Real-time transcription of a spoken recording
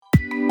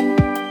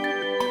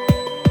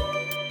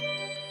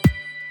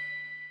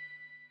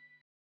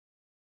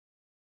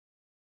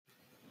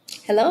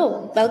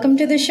Hello, welcome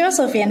to the show,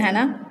 Sophie and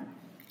Hannah.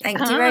 Thank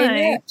you very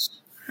Hi. much.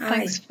 Hi.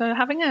 Thanks for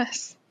having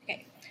us.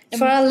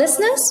 For our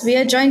listeners, we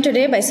are joined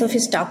today by Sophie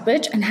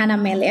Stockbridge and Hannah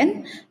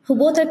Melian, who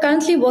both are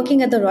currently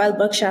working at the Royal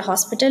Berkshire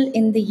Hospital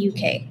in the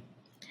UK.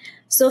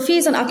 Sophie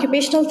is an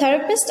occupational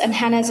therapist and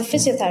Hannah is a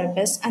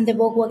physiotherapist, and they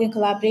both work in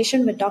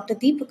collaboration with Dr.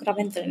 Deepak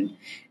Ravindran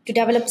to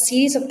develop a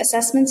series of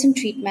assessments and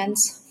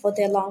treatments for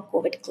their long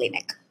COVID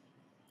clinic.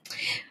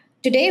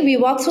 Today, we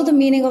walk through the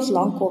meaning of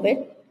long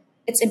COVID,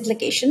 its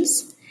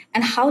implications,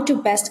 and how to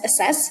best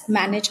assess,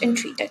 manage, and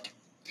treat it.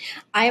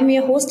 I am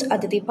your host,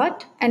 Aditi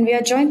Bhatt, and we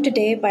are joined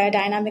today by our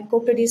dynamic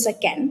co-producer,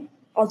 Ken,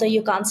 although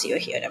you can't see or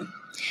hear him.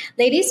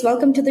 Ladies,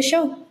 welcome to the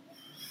show.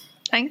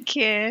 Thank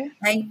you.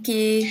 Thank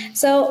you.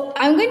 So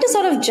I'm going to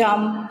sort of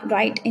jump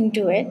right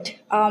into it.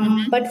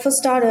 But for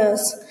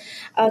starters,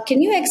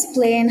 can you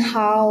explain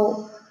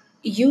how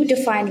you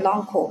define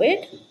long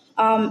COVID?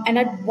 And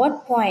at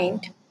what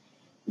point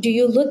do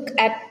you look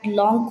at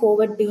long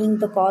COVID being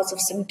the cause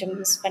of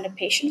symptoms when a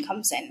patient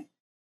comes in?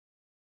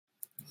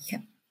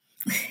 Yep.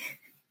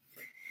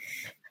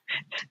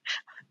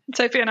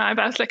 Sophie and I are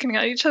both looking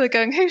at each other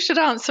going, who should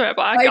answer it?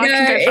 But I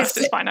can go first,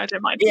 it's fine, I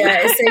don't mind.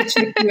 Yeah, it's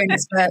so tricky when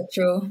it's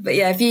virtual. But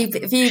yeah, if you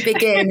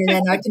begin and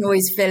then I can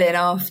always fill in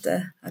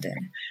after. I don't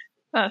know.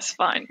 That's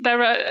fine.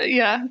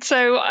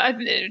 So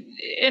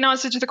in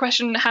answer to the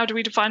question, how do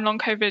we define long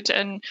COVID,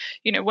 and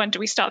when do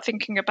we start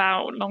thinking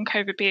about long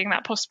COVID being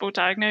that possible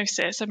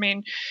diagnosis? I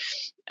mean,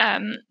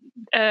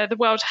 the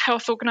World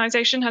Health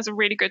Organization has a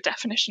really good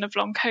definition of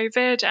long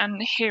COVID, and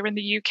here in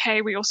the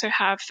UK we also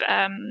have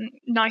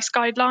NICE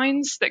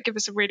guidelines that give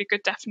us a really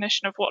good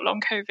definition of what long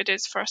COVID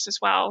is for us as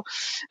well,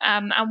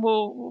 and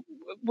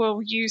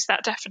we'll use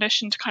that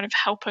definition to kind of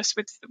help us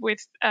with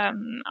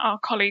our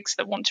colleagues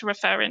that want to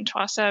refer into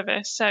our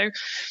service. So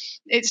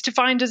it's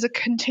defined as a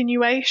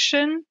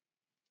continuation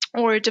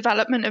or a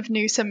development of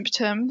new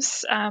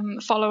symptoms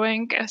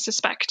following a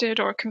suspected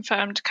or a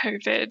confirmed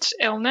COVID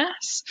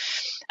illness.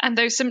 And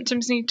those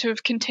symptoms need to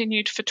have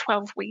continued for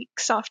 12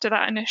 weeks after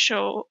that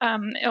initial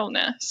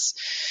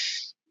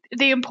illness.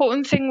 The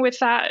important thing with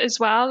that as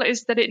well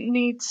is that it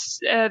needs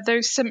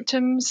those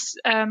symptoms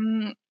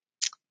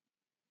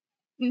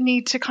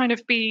need to kind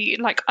of be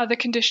like other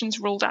conditions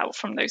ruled out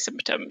from those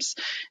symptoms.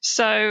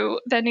 So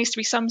there needs to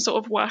be some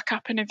sort of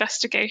workup and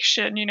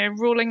investigation,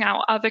 ruling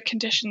out other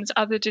conditions,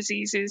 other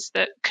diseases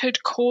that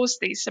could cause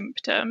these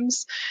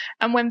symptoms.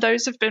 And when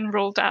those have been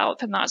ruled out,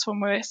 then that's when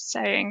we're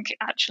saying,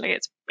 actually,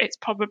 it's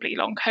probably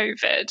long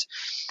COVID.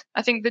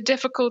 I think the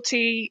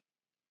difficulty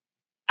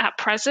at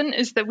present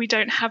is that we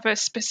don't have a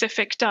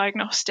specific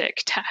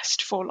diagnostic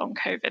test for long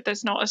COVID.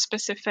 There's not a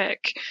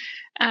specific,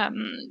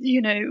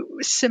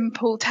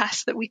 simple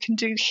test that we can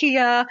do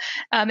here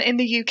in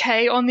the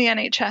UK on the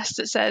NHS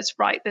that says,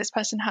 right, this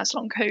person has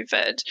long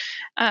COVID.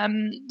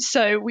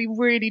 So we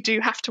really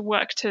do have to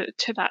work to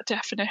that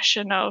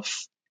definition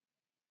of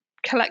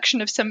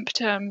collection of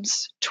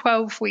symptoms,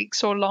 12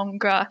 weeks or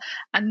longer,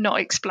 and not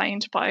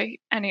explained by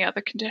any other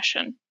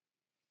condition.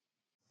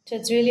 So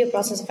it's really a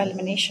process of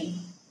elimination.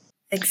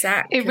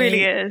 Exactly. It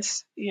really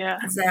is. Yeah.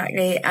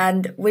 Exactly.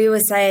 And we were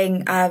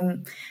saying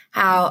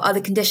how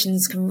other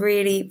conditions can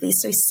really be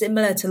so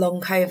similar to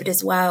long COVID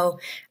as well,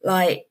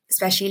 like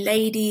especially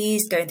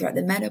ladies going through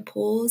the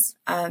menopause.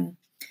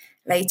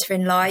 Later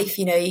in life,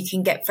 you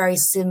can get very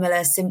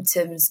similar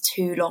symptoms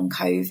to long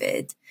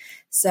COVID.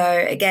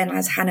 So again,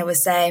 as Hannah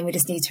was saying, we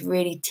just need to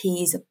really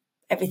tease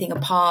everything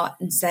apart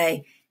and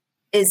say,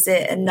 is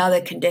it another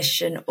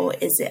condition or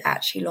is it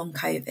actually long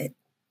COVID?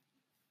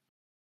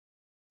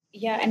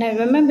 Yeah, and I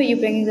remember you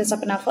bringing this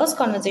up in our first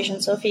conversation,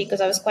 Sophie,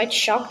 because I was quite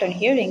shocked on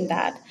hearing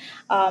that.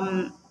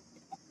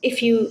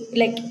 If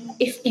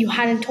you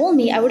hadn't told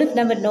me, I would have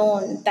never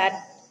known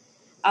that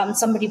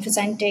somebody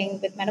presenting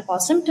with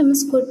menopause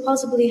symptoms could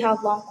possibly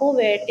have long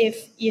COVID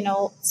if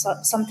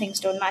some things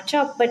don't match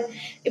up. But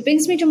it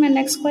brings me to my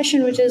next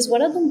question, which is,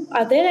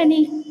 are there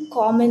any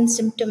common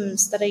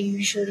symptoms that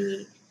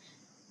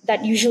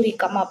usually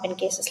come up in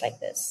cases like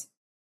this?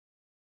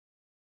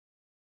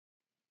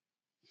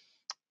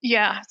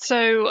 Yeah,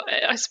 so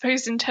I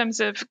suppose in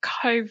terms of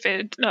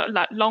COVID,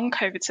 like long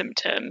COVID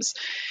symptoms,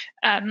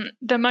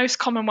 the most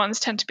common ones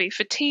tend to be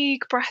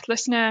fatigue,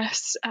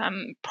 breathlessness,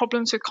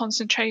 problems with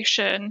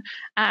concentration,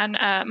 and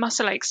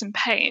muscle aches and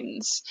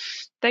pains.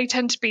 They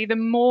tend to be the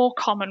more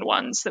common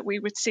ones that we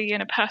would see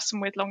in a person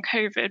with long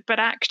COVID, but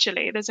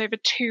actually there's over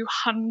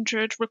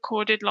 200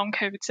 recorded long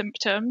COVID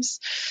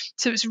symptoms.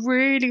 So it's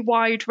really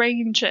wide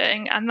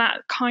ranging, and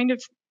that kind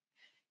of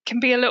can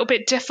be a little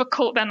bit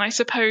difficult then, I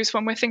suppose,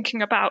 when we're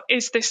thinking about,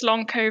 is this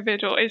long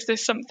COVID or is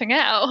this something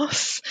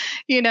else?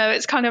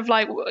 It's kind of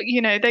like,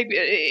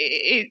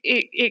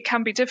 it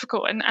can be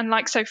difficult. And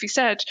like Sophie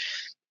said,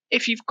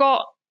 if you've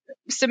got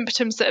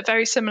symptoms that are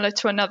very similar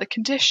to another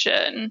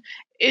condition,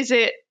 is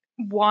it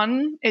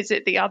one? Is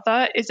it the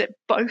other? Is it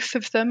both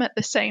of them at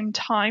the same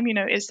time?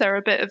 Is there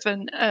a bit of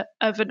an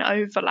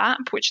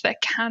overlap, which there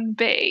can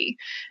be?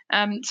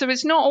 So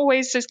it's not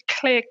always as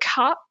clear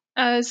cut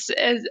as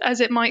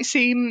it might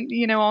seem,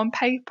 on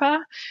paper.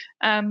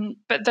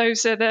 But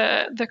those are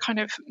the kind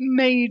of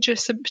major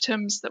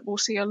symptoms that we'll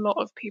see a lot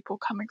of people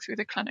coming through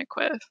the clinic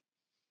with.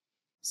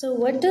 So,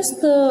 what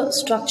does the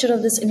structure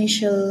of this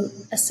initial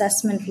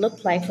assessment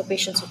look like for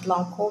patients with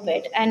long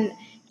COVID? And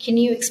can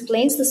you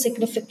explain the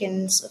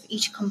significance of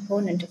each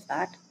component of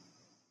that?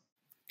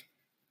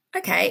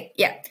 Okay,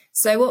 yeah.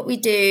 So what we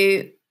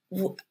do,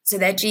 so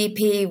their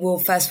GP will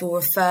first of all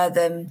refer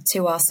them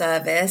to our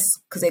service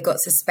because they've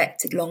got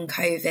suspected long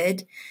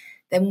COVID.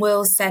 Then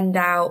we'll send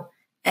out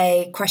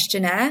a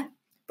questionnaire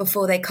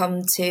before they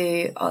come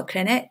to our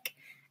clinic.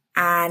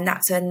 And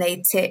that's when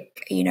they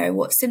tick,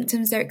 what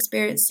symptoms they're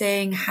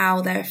experiencing,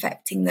 how they're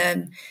affecting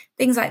them,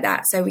 things like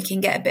that. So we can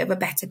get a bit of a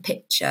better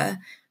picture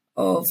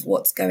of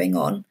what's going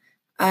on.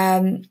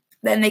 Then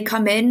they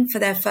come in for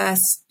their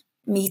first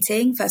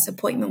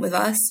appointment with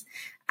us.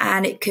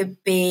 And it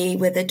could be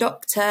with a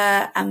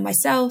doctor and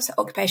myself, so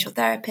occupational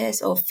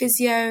therapist, or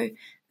physio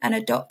and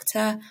a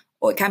doctor,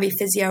 or it can be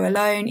physio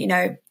alone,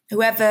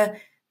 whoever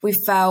we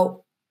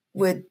felt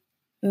would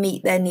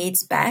meet their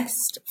needs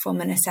best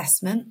from an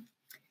assessment.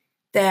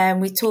 Then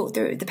we talk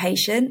through the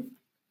patient,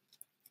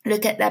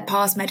 look at their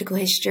past medical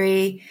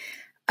history.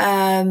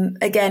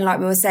 Again, like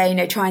we were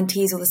saying, try and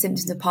tease all the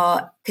symptoms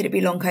apart. Could it be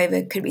long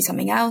COVID? Could it be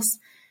something else?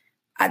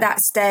 At that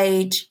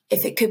stage,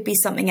 if it could be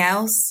something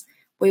else,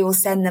 we will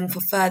send them for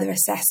further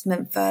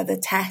assessment, further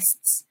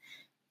tests,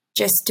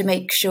 just to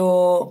make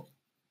sure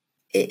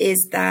it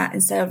is that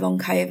instead of long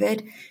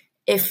COVID.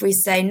 If we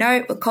say,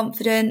 no, we're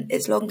confident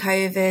it's long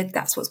COVID,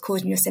 that's what's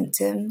causing your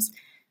symptoms,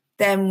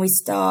 then we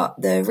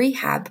start the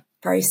rehab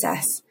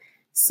process.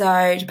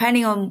 So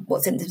depending on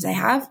what symptoms they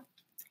have,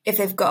 if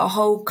they've got a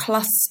whole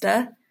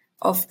cluster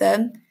of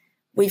them,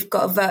 we've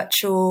got a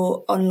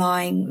virtual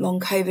online long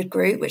COVID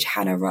group, which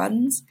Hannah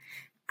runs,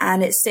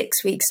 and it's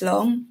 6 weeks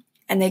long,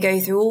 and they go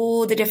through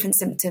all the different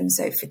symptoms.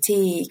 So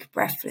fatigue,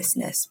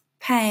 breathlessness,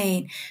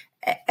 pain,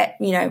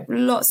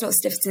 lots of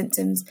different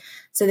symptoms.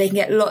 So they can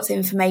get lots of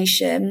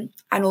information,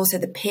 and also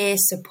the peer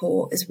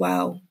support as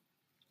well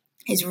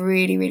is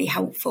really, really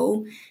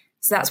helpful.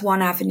 So that's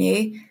one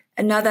avenue.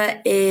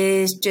 Another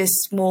is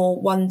just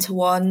more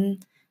one-to-one,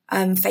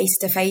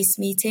 face-to-face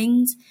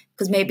meetings,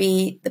 because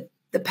maybe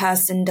the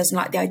person doesn't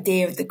like the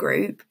idea of the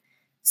group.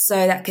 So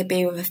that could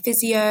be with a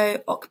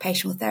physio,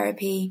 occupational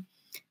therapy,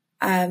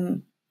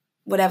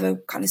 whatever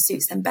kind of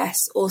suits them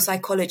best, or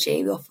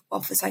psychology. We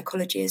offer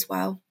psychology as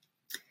well.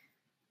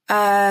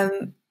 I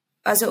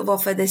sort of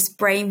offer this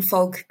brain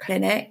fog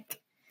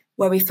clinic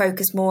where we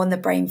focus more on the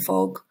brain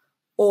fog,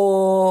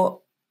 or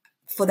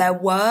for their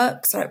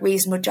work, so like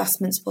reasonable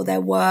adjustments for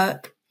their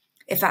work,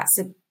 if that's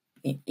a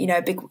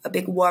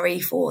big worry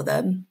for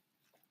them,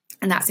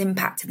 and that's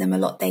impacted them a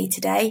lot day to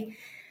day.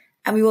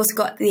 And we've also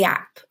got the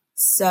app,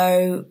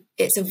 so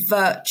it's a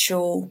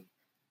virtual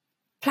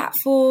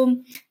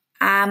platform,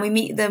 and we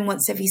meet them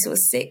once every sort of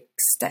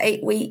 6 to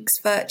 8 weeks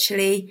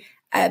virtually,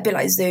 a bit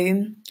like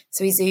Zoom.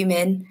 So we Zoom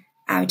in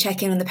and we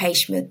check in on the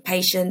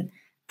patient,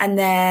 and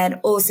then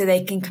also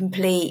they can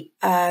complete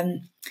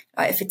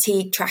like a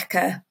fatigue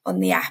tracker on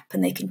the app,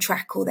 and they can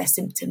track all their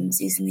symptoms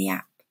using the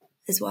app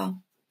as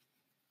well.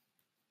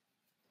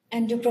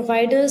 And do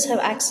providers have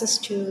access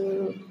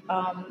to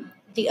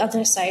the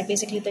other side,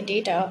 basically the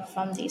data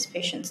from these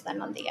patients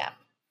then on the app?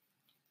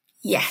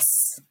 Yes.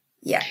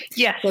 Yeah.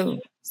 Yeah.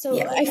 So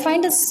yeah. I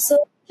find it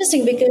so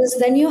interesting because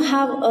then you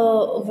have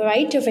a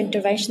variety of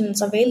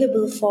interventions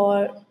available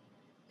for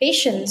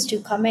patients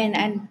to come in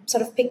and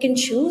sort of pick and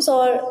choose,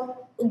 or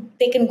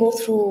they can go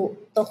through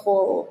the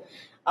whole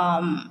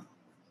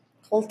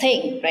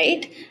thing,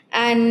 right?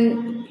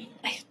 And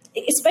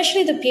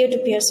especially the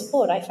peer-to-peer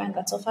support, I find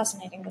that so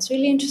fascinating. That's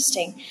really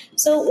interesting.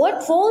 So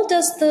what role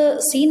does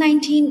the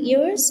C19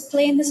 years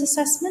play in this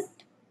assessment?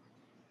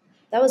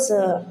 That was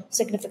a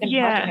significant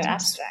part in your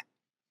abstract.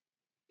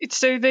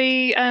 So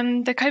the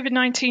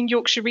COVID-19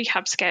 Yorkshire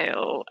Rehab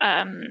Scale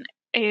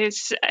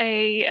is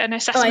an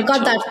assessment.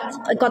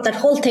 Oh, I got that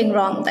whole thing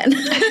wrong then.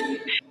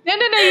 No,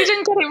 you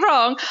didn't get it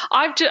wrong.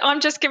 I'm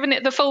just giving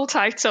it the full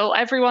title.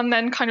 Everyone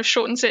then kind of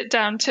shortens it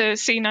down to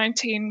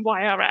C19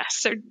 YRS.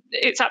 So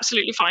it's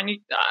absolutely fine.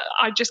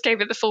 I just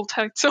gave it the full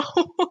title.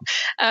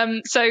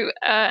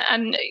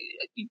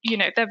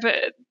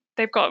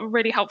 They've got a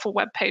really helpful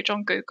webpage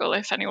on Google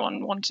if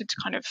anyone wanted to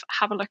kind of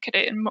have a look at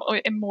it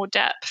in more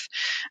depth.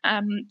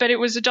 But it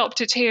was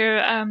adopted here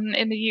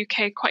in the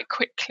UK quite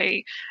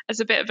quickly as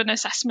a bit of an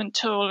assessment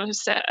tool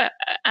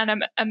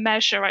and a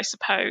measure, I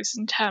suppose,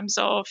 in terms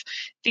of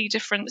the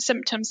different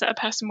symptoms that a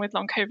person with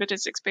long COVID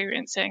is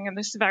experiencing and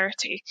the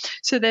severity.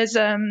 So there's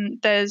a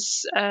 0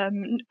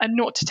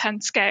 to 10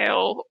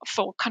 scale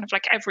for kind of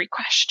like every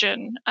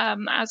question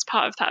as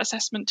part of that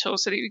assessment tool,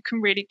 so that you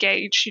can really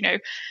gauge,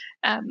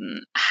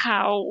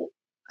 how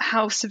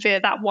how severe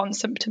that one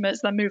symptom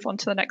is, then move on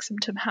to the next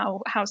symptom,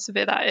 how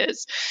severe that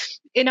is.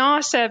 In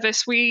our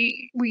service,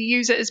 we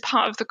use it as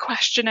part of the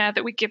questionnaire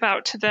that we give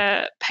out to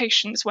the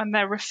patients when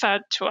they're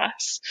referred to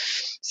us.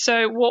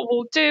 So what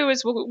we'll do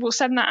is we'll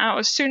send that out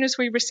as soon as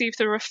we receive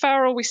the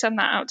referral. We send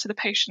that out to the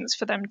patients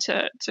for them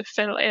to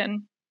fill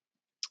in.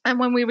 And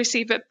when we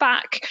receive it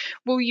back,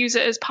 we'll use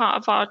it as part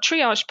of our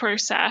triage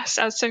process,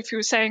 as Sophie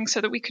was saying,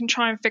 so that we can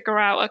try and figure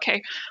out,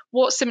 okay,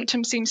 what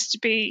symptom seems to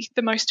be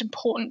the most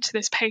important to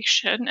this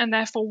patient, and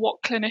therefore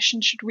what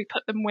clinician should we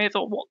put them with,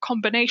 or what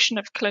combination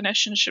of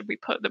clinicians should we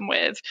put them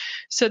with,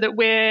 so that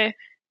we're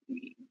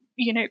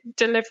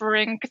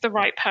delivering the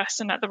right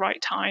person at the right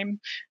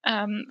time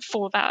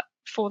for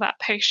that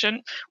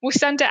patient. We'll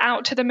send it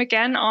out to them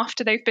again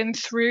after they've been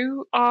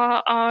through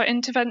our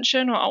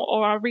intervention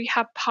or our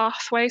rehab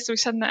pathway. So we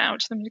send that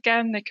out to them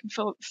again. They can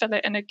fill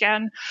it in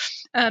again,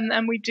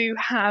 and we do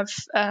have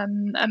a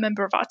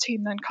member of our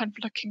team then kind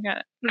of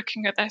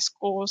looking at their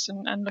scores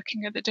and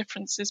looking at the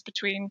differences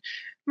between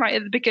right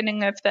at the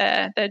beginning of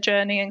their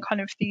journey and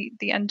kind of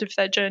the end of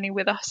their journey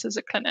with us as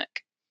a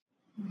clinic.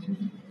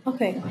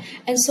 Okay,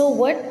 and so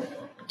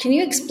can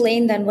you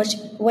explain then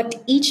what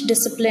each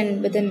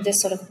discipline within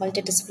this sort of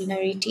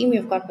multidisciplinary team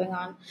you've got going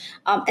on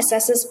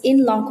assesses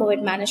in long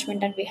COVID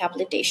management and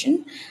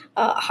rehabilitation?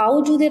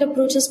 How do their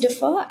approaches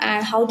differ,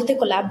 and how do they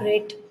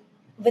collaborate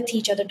with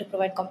each other to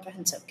provide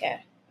comprehensive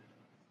care?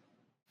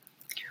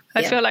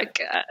 I feel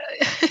like,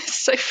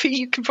 Sophie,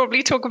 you can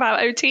probably talk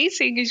about OT,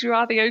 seeing as you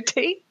are the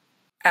OT.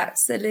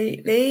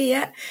 Absolutely,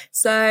 yeah.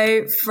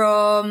 So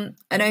from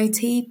an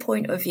OT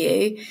point of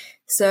view,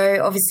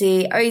 so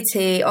obviously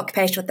OT,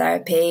 occupational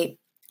therapy,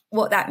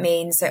 what that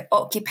means, so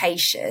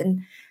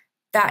occupation,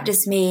 that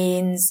just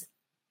means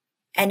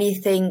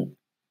anything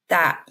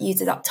that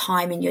uses up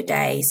time in your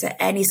day. So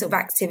any sort of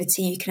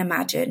activity you can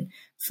imagine,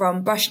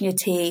 from brushing your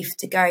teeth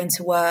to going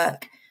to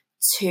work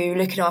to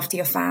looking after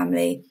your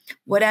family,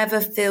 whatever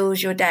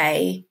fills your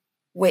day,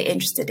 we're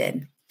interested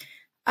in.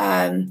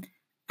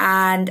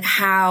 And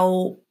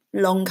how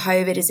long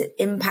COVID is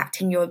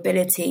impacting your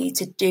ability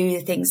to do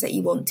the things that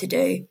you want to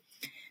do.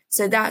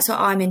 So that's what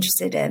I'm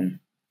interested in,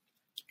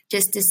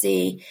 just to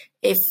see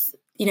if,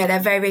 they're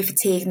very, very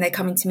fatigued and they're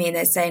coming to me and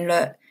they're saying,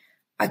 look,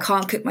 I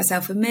can't cook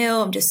myself a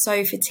meal. I'm just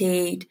so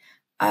fatigued.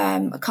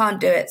 I can't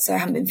do it. So I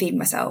haven't been feeding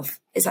myself.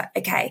 It's like,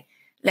 okay,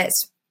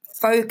 let's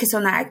focus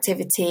on that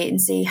activity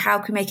and see how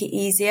can we make it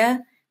easier?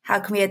 How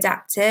can we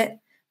adapt it?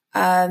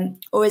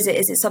 Or is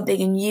it something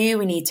in you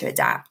we need to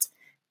adapt?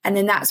 And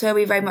then that's where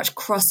we very much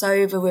cross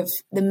over with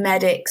the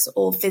medics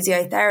or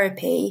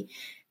physiotherapy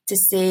to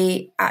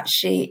see,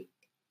 actually,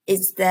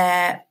 is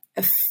there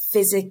a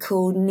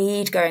physical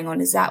need going on?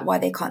 Is that why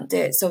they can't do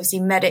it? So obviously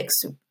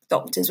medics,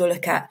 doctors will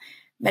look at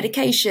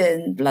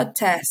medication, blood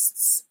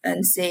tests,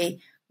 and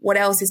see what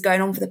else is going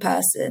on for the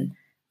person.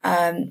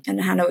 And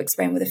Hannah will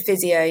explain with a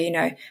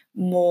physio,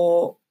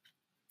 more,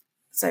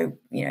 so,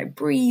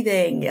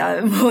 breathing,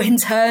 more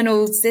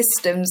internal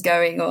systems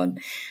going on.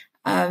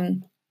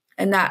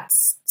 And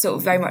that's sort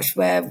of very much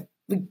where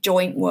we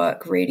joint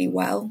work really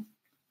well.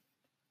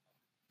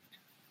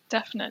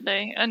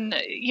 Definitely. And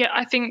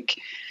I think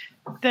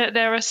that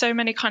there are so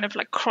many kind of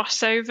like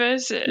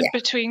crossovers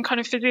between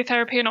kind of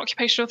physiotherapy and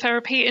occupational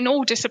therapy in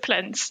all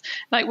disciplines.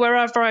 Like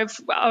wherever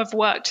I've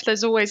worked,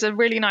 there's always a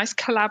really nice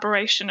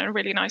collaboration and a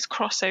really nice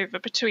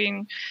crossover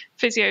between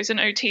physios and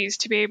OTs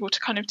to be able to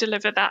kind of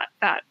deliver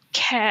that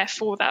care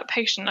for that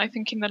patient. I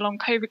think in the long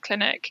COVID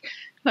clinic,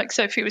 like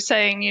Sophie was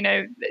saying,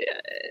 in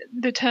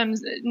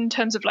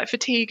terms of like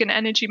fatigue and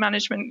energy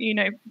management,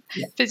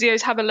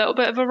 physios have a little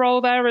bit of a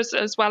role there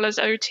as well as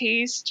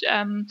OTs.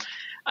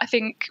 I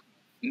think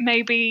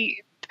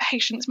maybe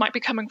patients might be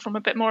coming from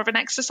a bit more of an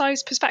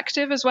exercise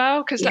perspective as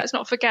well, because let's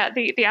not forget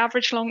the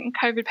average long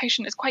COVID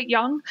patient is quite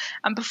young,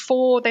 and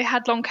before they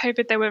had long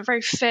COVID they were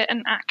very fit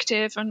and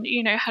active and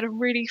had a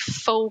really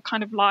full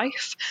kind of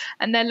life,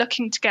 and they're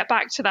looking to get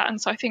back to that. And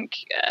so I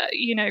think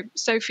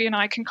Sophie and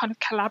I can kind of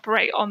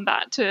collaborate on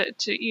that to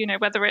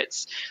whether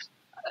it's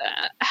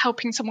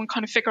helping someone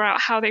kind of figure out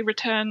how they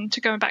return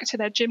to going back to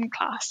their gym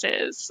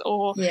classes,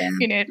 or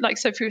like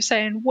Sophie was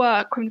saying,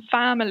 work and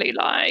family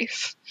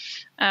life.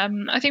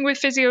 I think with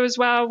physio as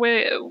well,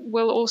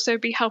 we'll also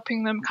be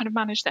helping them kind of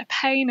manage their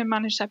pain and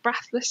manage their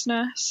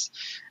breathlessness,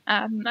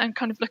 and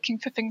kind of looking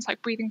for things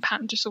like breathing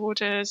pattern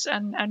disorders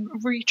and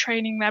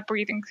retraining their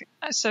breathing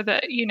so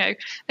that,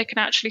 they can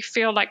actually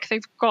feel like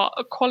they've got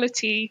a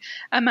quality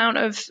amount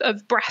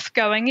of breath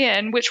going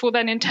in, which will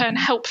then in turn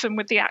help them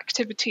with the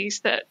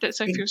activities that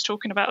Sophie was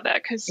talking about there.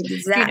 Because,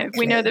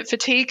 we know that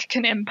fatigue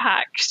can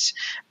impact,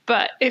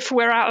 but if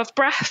we're out of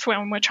breath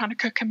when we're trying to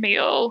cook a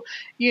meal,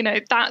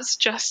 that's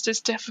just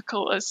as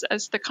difficult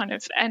as the kind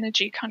of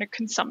energy kind of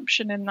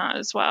consumption in that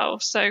as well.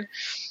 So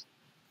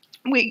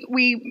we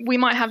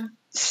might have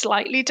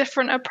slightly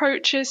different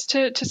approaches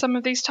to some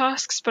of these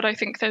tasks, but I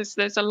think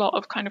there's a lot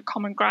of kind of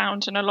common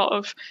ground and a lot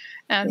of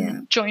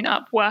joint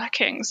up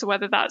working. So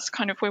whether that's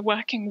kind of we're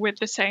working with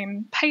the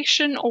same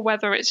patient, or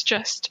whether it's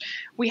just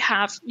we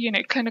have, you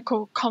know,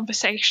 clinical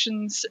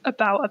conversations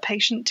about a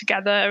patient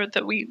together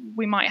that we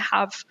might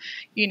have,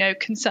 you know,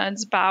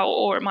 concerns about,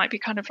 or it might be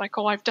kind of like,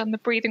 oh, I've done the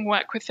breathing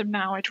work with them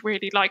now, I'd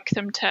really like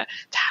them to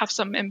have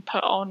some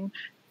input on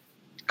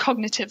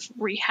cognitive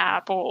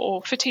rehab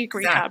or fatigue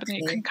rehab, and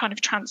you can kind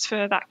of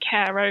transfer that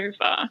care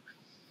over.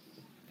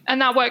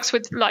 And that works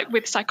with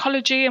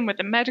psychology and with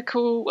the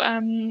medical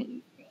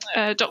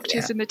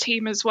doctors in the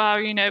team as well.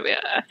 You know,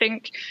 I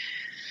think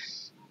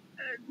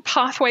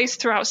pathways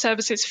throughout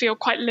services feel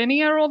quite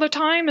linear all the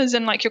time, as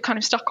in like you're kind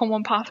of stuck on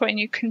one pathway and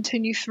you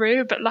continue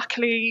through. But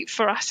luckily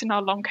for us in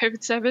our long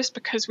COVID service,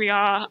 because we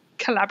are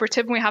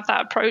collaborative and we have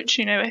that approach,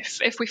 you know,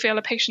 if we feel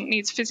a patient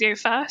needs physio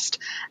first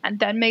and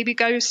then maybe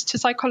goes to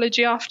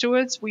psychology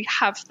afterwards, we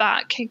have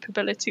that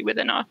capability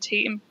within our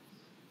team.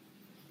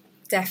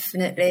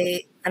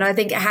 Definitely. And I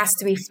think it has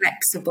to be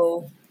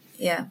flexible.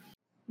 Yeah.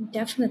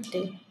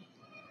 Definitely.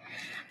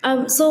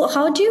 So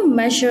how do you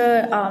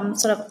measure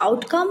sort of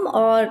outcome,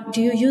 or do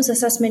you use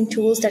assessment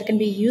tools that can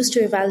be used to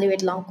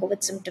evaluate long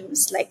COVID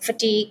symptoms like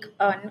fatigue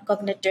and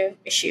cognitive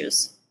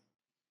issues?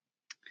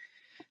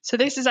 So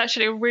this is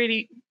actually a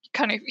really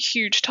kind of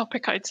huge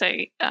topic, I'd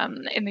say,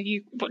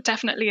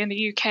 definitely in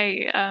the UK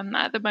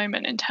at the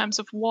moment, in terms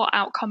of what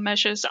outcome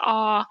measures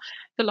are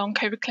the long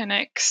COVID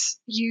clinics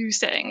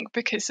using,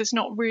 because there's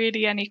not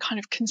really any kind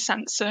of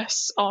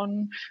consensus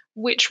on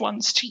which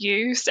ones to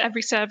use.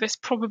 Every service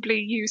probably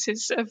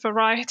uses a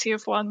variety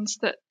of ones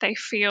that they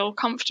feel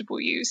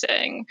comfortable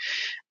using.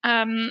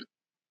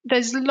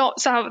 There's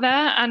lots out there,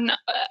 and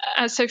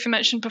as Sophie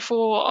mentioned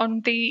before, on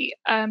the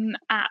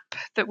app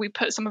that we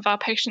put some of our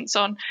patients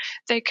on,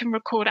 they can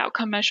record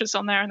outcome measures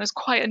on there, and there's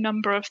quite a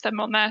number of them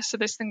on there. So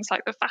there's things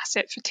like the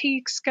FACIT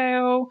fatigue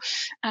scale,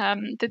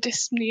 the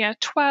dyspnea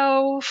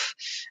 12,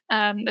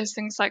 there's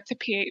things like the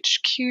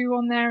PHQ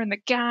on there and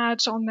the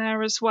GAD on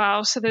there as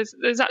well. So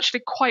there's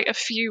actually quite a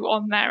few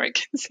on there. It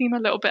can seem a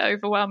little bit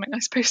overwhelming, I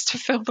suppose, to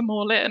fill them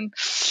all in.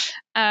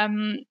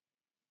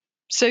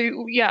 So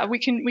yeah, we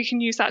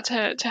can use that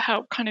to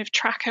help kind of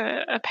track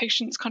a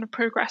patient's kind of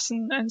progress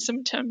and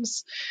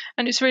symptoms,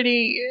 and it's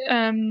really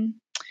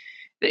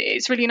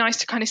nice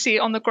to kind of see it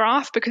on the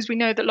graph, because we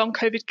know that long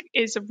COVID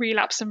is a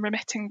relapse and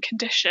remitting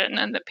condition,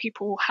 and that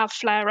people have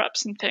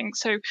flare-ups and things.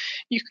 So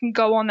you can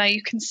go on there,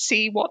 you can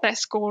see what their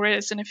score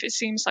is, and if it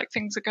seems like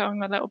things are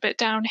going a little bit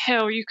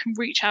downhill, you can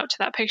reach out to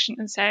that patient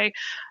and say,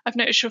 I've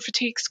noticed your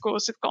fatigue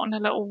scores have gotten a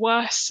little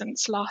worse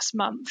since last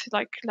month.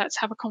 Like, let's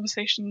have a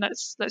conversation.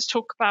 Let's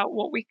talk about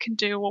what we can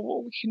do, or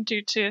what we can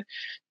do to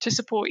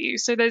support you.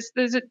 So there's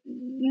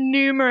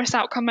numerous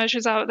outcome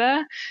measures out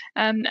there,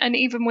 and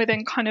even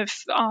within kind of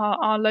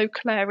our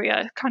local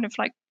area, kind of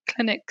like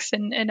clinics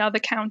in other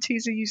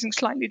counties are using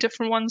slightly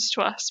different ones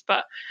to us.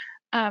 But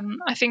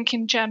I think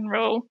in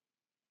general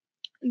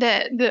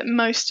that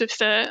most of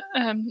the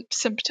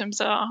symptoms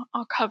are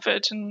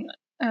covered, and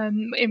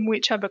in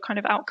whichever kind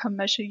of outcome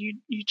measure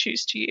you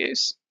choose to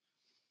use.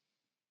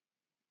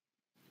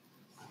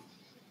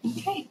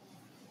 Okay.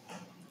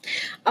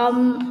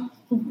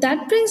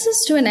 That brings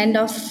us to an end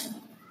of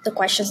the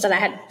questions that I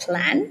had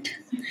planned,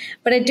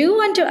 but I do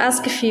want to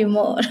ask a few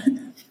more.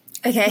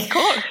 Okay.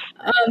 Cool.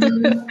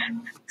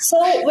 So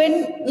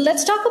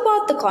let's talk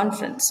about the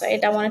conference,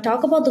 right? I want to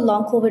talk about the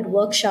long COVID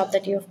workshop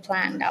that you've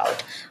planned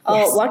out.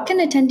 Yes. What can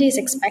attendees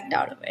expect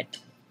out of it?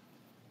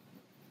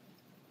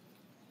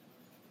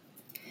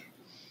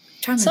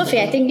 Sophie,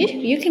 I think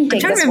you can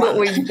take this one. I'm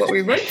trying to remember what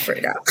we wrote for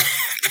it now.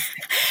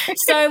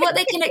 So what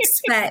they can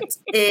expect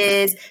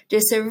is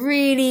just a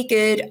really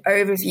good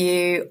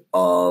overview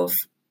of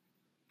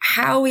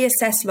how we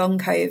assess long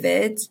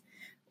COVID,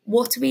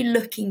 what are we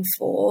looking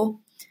for,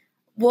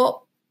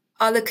 what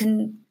other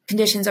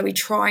conditions are we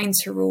trying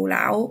to rule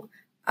out,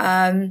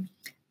 and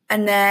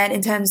then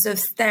in terms of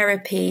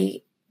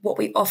therapy, what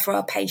we offer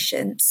our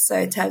patients. So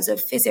in terms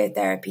of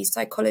physiotherapy,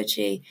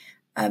 psychology,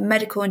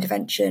 medical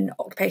intervention,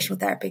 occupational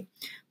therapy,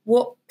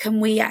 what can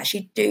we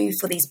actually do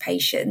for these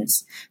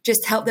patients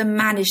just to help them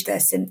manage their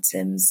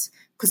symptoms?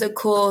 Because of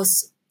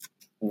course,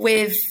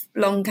 with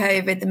long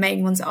COVID, the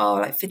main ones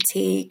are like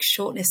fatigue,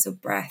 shortness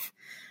of breath,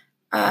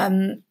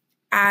 and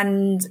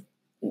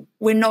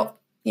we're not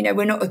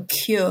a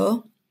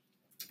cure.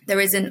 There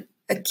isn't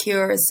a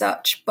cure as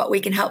such, but we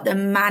can help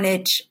them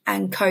manage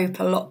and cope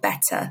a lot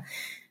better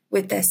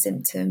with their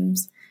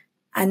symptoms.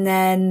 And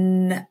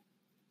then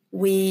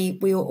we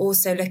were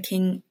also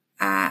looking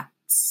at, I'm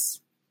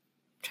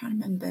trying to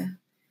remember,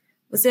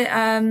 was it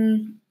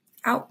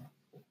out?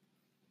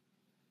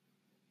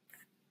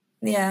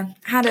 Yeah,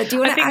 Hannah, do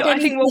you want to add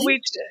anything?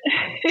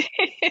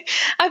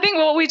 I think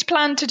what we'd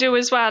plan to do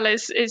as well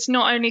is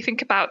not only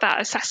think about that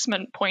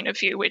assessment point of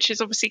view, which is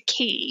obviously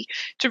key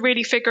to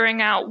really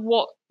figuring out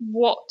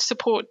what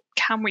support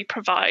can we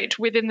provide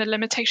within the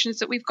limitations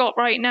that we've got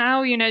right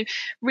now. You know,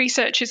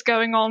 research is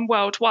going on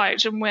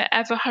worldwide, and we're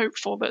ever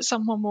hopeful that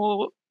someone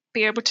will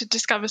be able to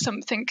discover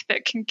something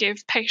that can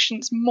give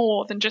patients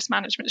more than just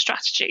management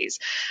strategies.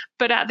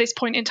 But at this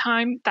point in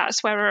time,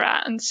 that's where we're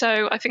at. And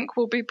so I think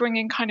we'll be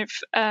bringing kind of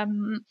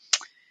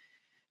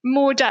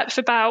more depth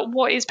about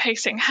what is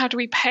pacing, how do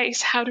we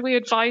pace, how do we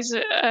advise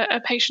a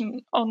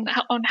patient on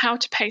how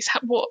to pace,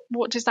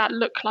 what does that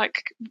look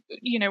like,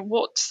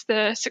 what's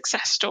the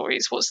success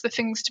stories, what's the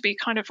things to be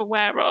kind of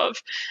aware of.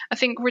 I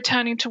think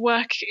returning to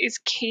work is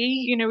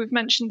key. We've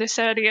mentioned this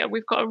earlier,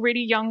 we've got a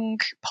really young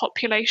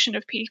population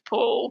of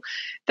people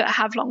that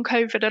have long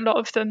COVID. A lot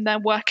of them, their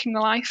working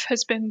life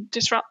has been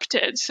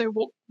disrupted. So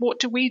what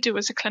do we do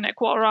as a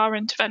clinic? What are our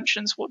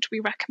interventions? What do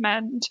we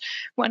recommend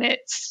when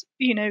it's,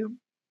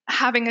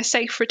 having a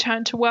safe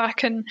return to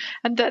work, and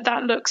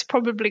that looks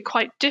probably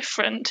quite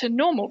different to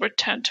normal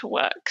return to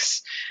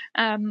works,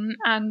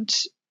 and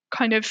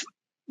kind of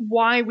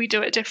why we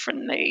do it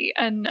differently,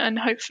 and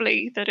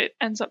hopefully that it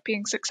ends up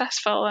being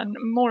successful and,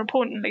 more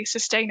importantly,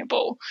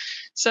 sustainable,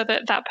 so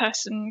that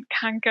person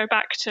can go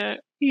back to,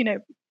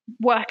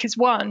 work is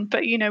one,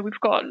 but we've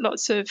got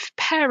lots of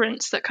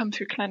parents that come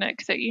through clinic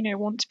that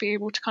want to be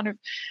able to kind of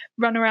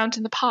run around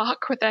in the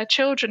park with their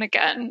children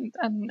again,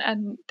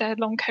 and their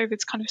long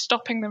COVID's kind of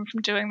stopping them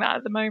from doing that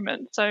at the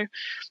moment. So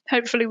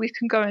hopefully we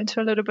can go into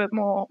a little bit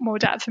more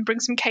depth and bring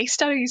some case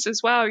studies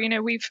as well.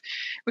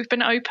 We've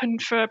been open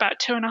for about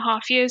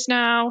 2.5 years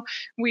now.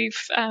 We've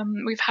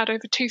had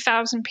over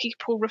 2,000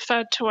 people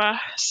referred to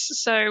us,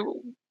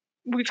 so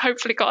we've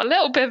hopefully got a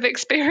little bit of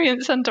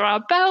experience under our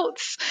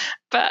belts,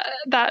 but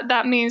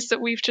that means that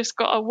we've just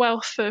got a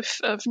wealth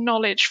of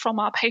knowledge from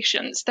our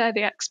patients. They're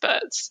the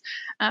experts,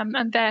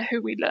 and they're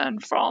who we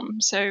learn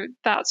from. So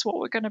that's what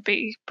we're going to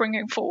be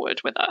bringing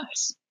forward with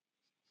us.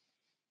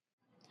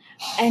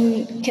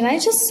 And can I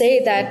just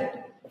say that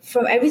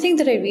from everything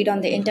that I read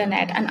on the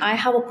internet, and I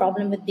have a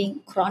problem with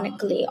being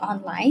chronically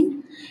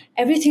online,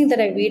 everything that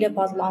I read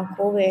about long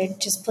COVID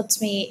just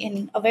puts me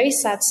in a very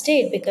sad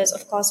state, because,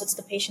 of course, it's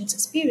the patient's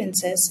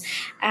experiences.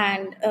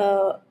 And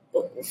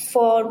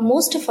for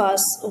most of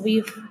us,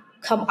 we've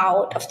come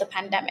out of the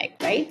pandemic,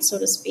 right, so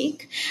to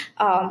speak.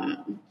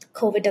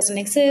 COVID doesn't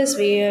exist.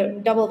 We're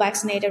double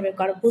vaccinated. We've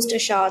got a booster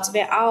shots.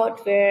 We're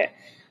out. We're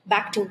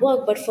back to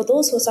work. But for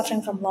those who are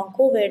suffering from long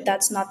COVID,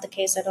 that's not the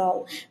case at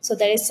all. So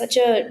there is such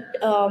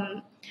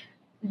a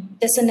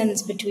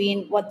dissonance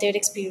between what they're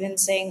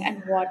experiencing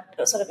and what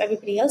sort of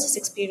everybody else is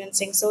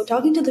experiencing. So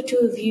talking to the two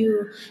of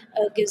you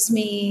gives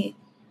me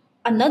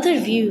another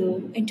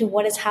view into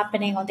what is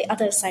happening on the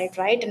other side,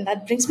 right? And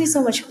that brings me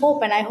so much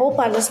hope. And I hope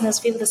our listeners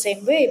feel the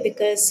same way,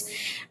 because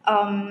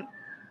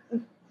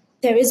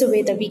there is a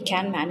way that we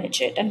can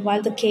manage it. And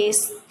while the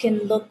case can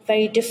look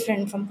very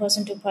different from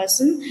person to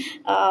person,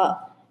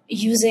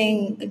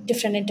 using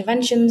different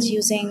interventions,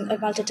 using a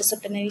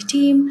multidisciplinary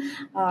team,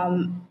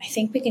 I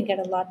think we can get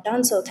a lot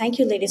done. So thank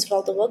you, ladies, for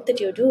all the work that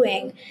you're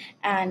doing.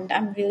 And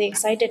I'm really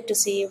excited to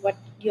see what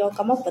you'll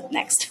come up with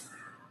next.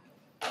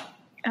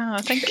 Oh,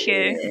 thank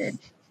you.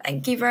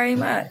 Thank you very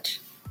much.